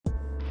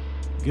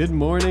Good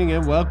morning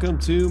and welcome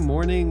to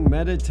Morning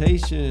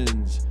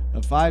Meditations,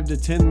 a 5 to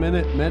 10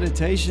 minute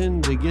meditation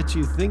to get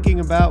you thinking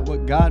about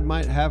what God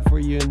might have for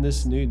you in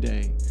this new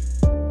day.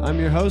 I'm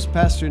your host,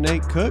 Pastor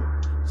Nate Cook,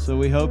 so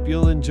we hope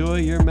you'll enjoy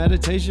your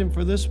meditation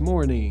for this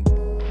morning.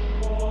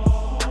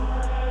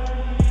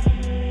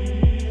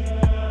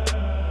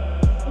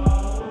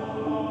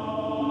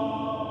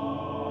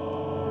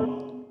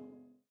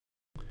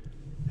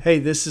 Hey,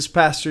 this is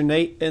Pastor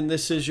Nate, and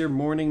this is your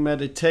morning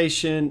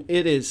meditation.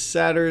 It is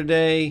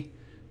Saturday,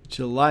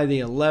 July the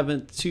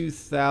 11th,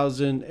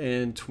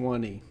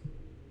 2020.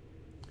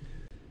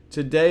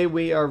 Today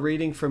we are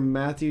reading from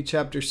Matthew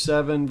chapter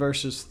 7,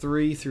 verses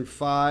 3 through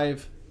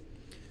 5,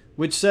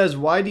 which says,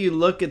 "Why do you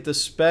look at the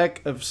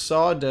speck of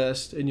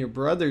sawdust in your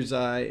brother's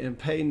eye and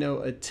pay no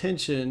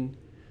attention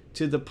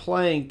to the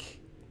plank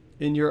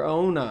in your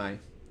own eye?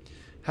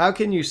 How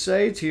can you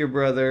say to your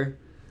brother,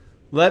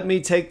 'Let me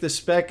take the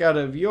speck out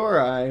of your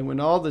eye,' when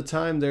all the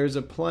time there is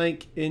a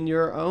plank in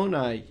your own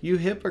eye? You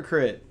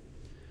hypocrite!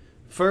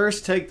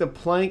 First take the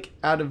plank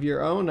out of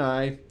your own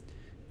eye,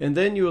 and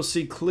then you will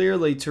see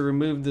clearly to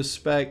remove the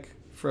speck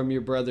from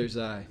your brother's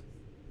eye."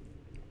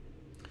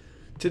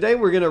 Today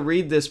we're going to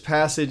read this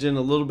passage in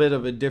a little bit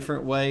of a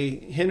different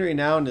way. Henry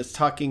Nouwen is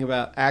talking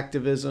about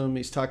activism.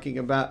 He's talking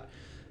about,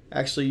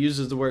 actually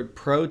uses the word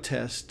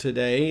protest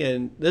today,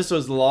 and this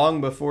was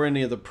long before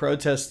any of the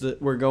protests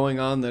that were going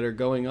on that are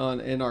going on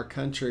in our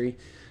country.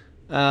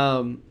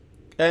 And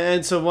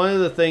so one of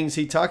the things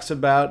he talks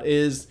about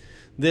is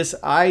this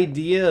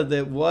idea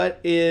that what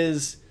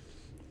is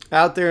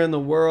out there in the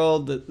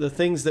world, the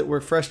things that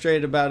we're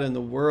frustrated about in the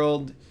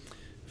world,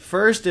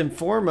 first and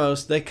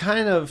foremost, they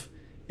kind of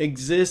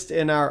exist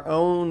in our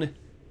own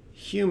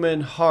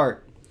human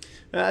heart.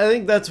 I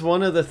think that's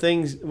one of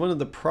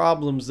the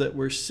problems that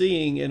we're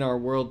seeing in our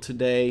world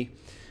today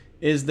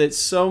is that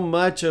so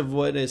much of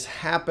what is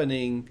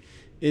happening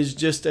is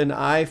just an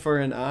eye for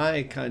an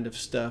eye kind of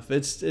stuff.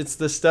 It's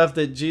the stuff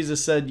that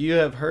Jesus said, "You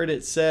have heard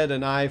it said,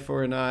 an eye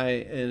for an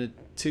eye and a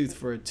tooth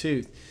for a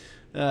tooth."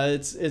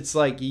 It's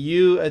like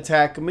you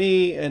attack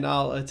me and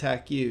I'll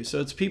attack you.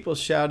 So it's people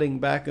shouting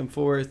back and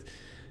forth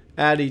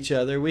at each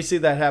other. We see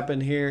that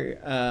happen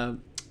here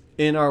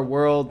in our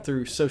world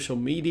through social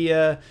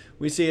media.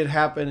 We see it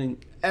happening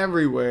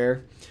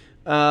everywhere.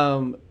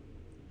 But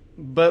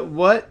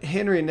what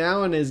Henry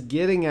Nouwen is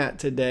getting at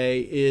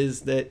today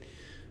is that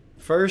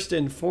first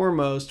and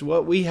foremost,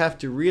 what we have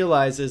to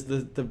realize is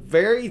that the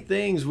very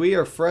things we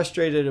are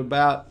frustrated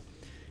about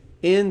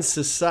in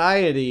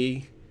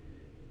society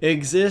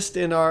exist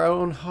in our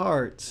own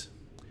hearts.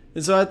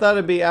 And so I thought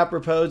it'd be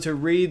apropos to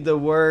read the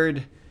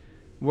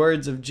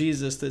words of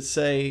Jesus that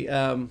say,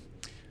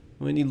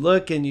 when you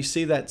look and you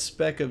see that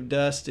speck of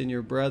dust in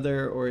your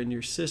brother or in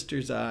your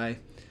sister's eye,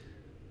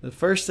 the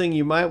first thing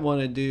you might want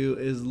to do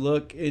is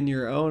look in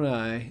your own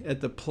eye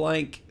at the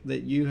plank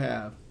that you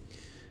have.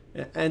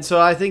 And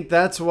so I think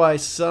that's why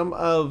some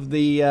of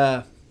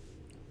the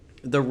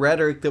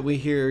rhetoric that we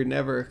hear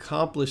never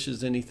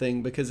accomplishes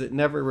anything, because it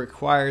never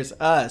requires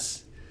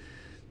us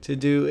to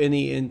do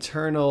any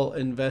internal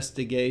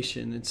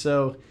investigation. And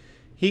so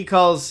he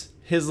calls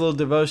his little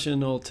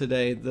devotional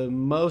today, "The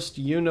most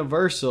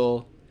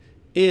universal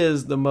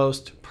is the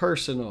most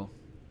personal."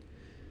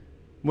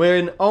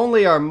 When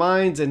only our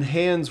minds and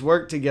hands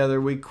work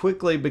together, we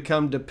quickly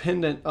become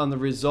dependent on the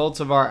results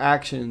of our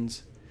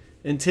actions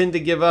and tend to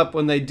give up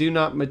when they do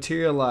not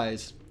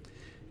materialize.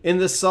 In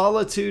the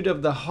solitude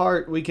of the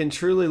heart, we can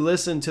truly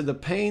listen to the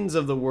pains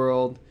of the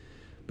world,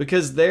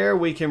 because there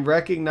we can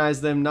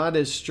recognize them not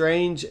as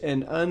strange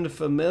and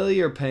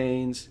unfamiliar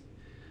pains,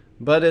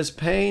 but as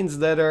pains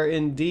that are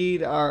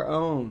indeed our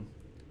own.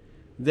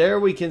 There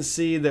we can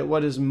see that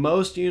what is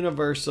most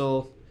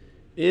universal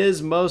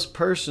is most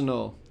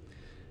personal,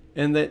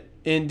 and that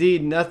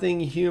indeed nothing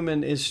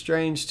human is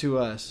strange to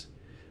us.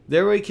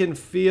 There we can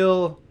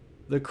feel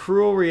the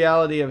cruel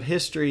reality of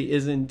history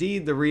is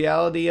indeed the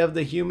reality of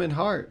the human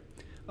heart,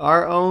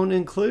 our own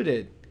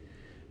included,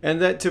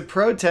 and that to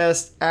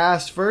protest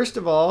asks, first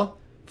of all,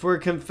 for a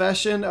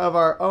confession of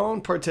our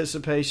own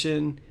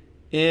participation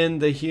in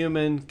the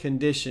human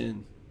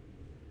condition.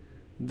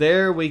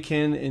 There we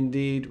can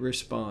indeed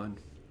respond.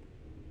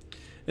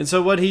 And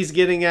so what he's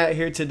getting at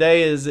here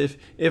today is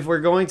if we're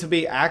going to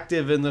be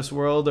active in this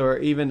world, or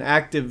even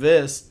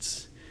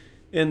activists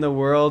in the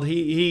world,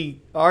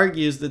 he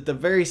argues that the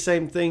very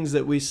same things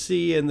that we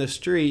see in the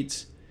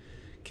streets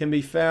can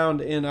be found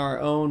in our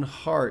own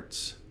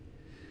hearts.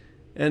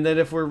 And that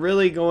if we're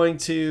really going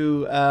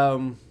to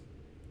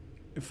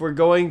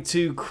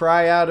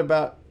cry out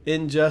about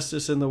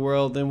injustice in the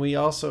world, then we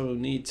also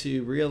need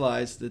to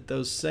realize that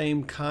those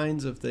same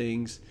kinds of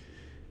things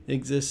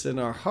exist in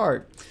our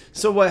heart.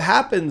 So what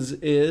happens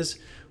is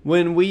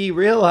when we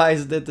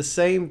realize that the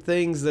same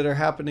things that are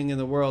happening in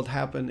the world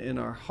happen in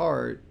our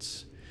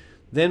hearts,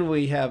 then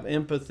we have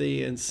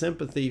empathy and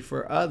sympathy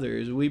for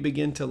others. We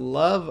begin to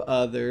love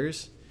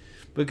others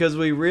because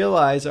we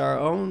realize our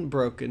own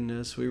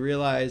brokenness. We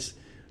realize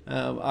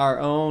our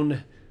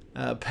own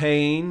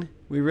pain.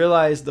 We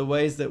realize the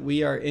ways that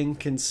we are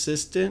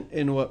inconsistent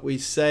in what we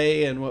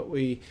say and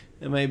and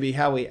maybe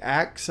how we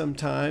act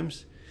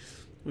sometimes.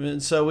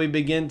 And so we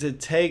begin to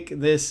take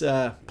this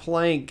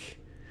plank,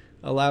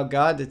 allow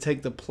God to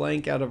take the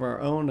plank out of our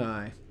own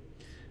eye,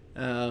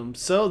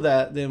 so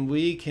that then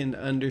we can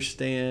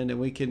understand and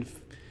we can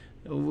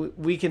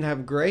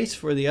have grace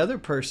for the other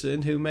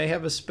person who may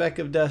have a speck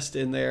of dust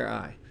in their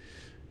eye.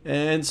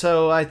 And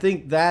so I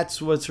think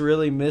that's what's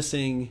really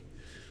missing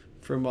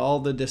from all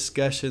the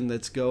discussion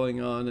that's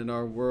going on in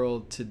our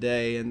world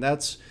today. And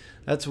that's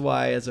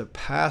why, as a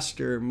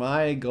pastor,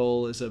 my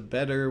goal is a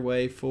better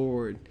way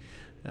forward.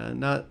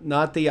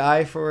 Not the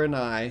eye for an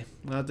eye,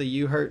 not that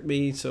you hurt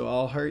me, so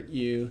I'll hurt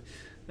you.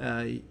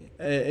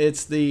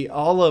 It's the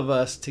all of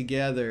us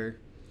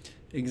together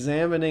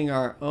examining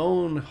our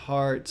own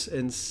hearts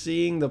and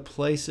seeing the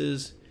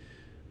places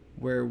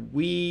where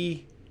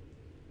we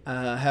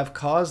have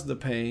caused the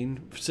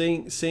pain,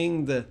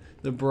 seeing the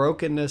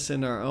brokenness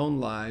in our own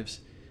lives,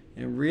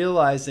 and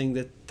realizing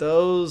that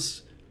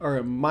those are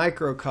a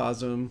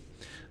microcosm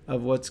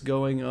of what's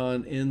going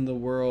on in the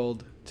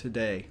world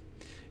today,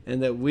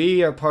 and that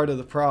we are part of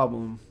the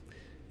problem.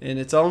 And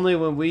it's only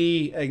when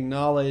we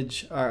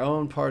acknowledge our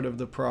own part of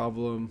the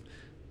problem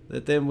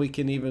that then we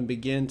can even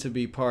begin to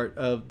be part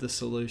of the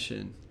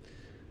solution.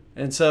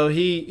 And so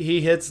he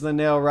hits the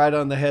nail right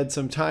on the head,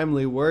 some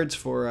timely words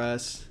for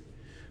us.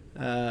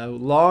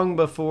 Long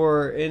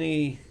before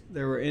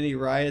there were any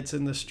riots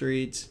in the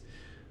streets,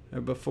 or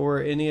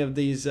before any of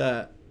these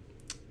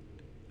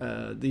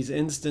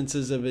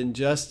instances of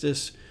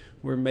injustice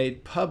were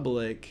made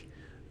public,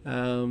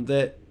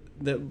 that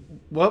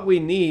what we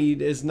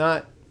need is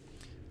not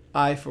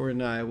eye for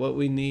an eye. What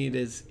we need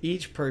is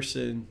each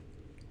person,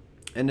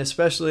 and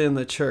especially in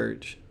the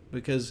church,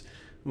 because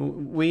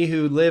we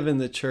who live in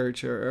the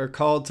church are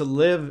called to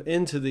live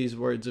into these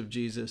words of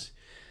Jesus,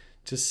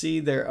 to see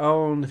their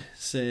own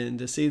sin,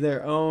 to see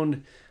their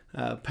own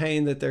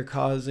pain that they're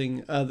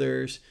causing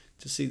others,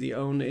 to see the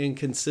own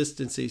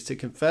inconsistencies, to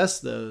confess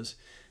those.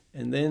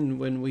 And then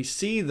when we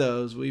see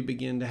those, we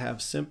begin to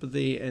have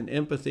sympathy and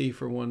empathy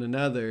for one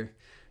another.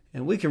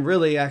 And we can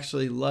really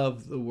actually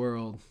love the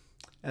world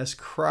as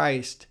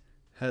Christ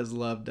has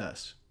loved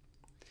us.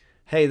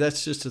 Hey,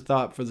 that's just a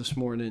thought for this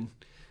morning,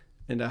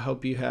 and I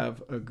hope you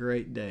have a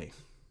great day.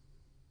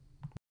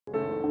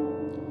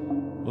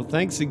 Well,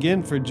 thanks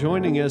again for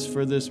joining us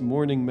for this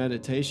morning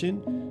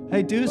meditation.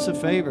 Hey, do us a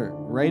favor,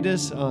 rate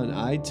us on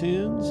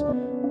iTunes,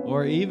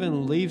 or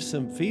even leave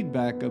some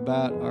feedback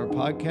about our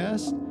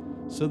podcast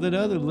so that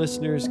other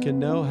listeners can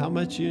know how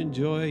much you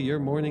enjoy your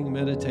morning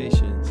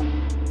meditations.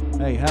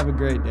 Hey, have a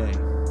great day.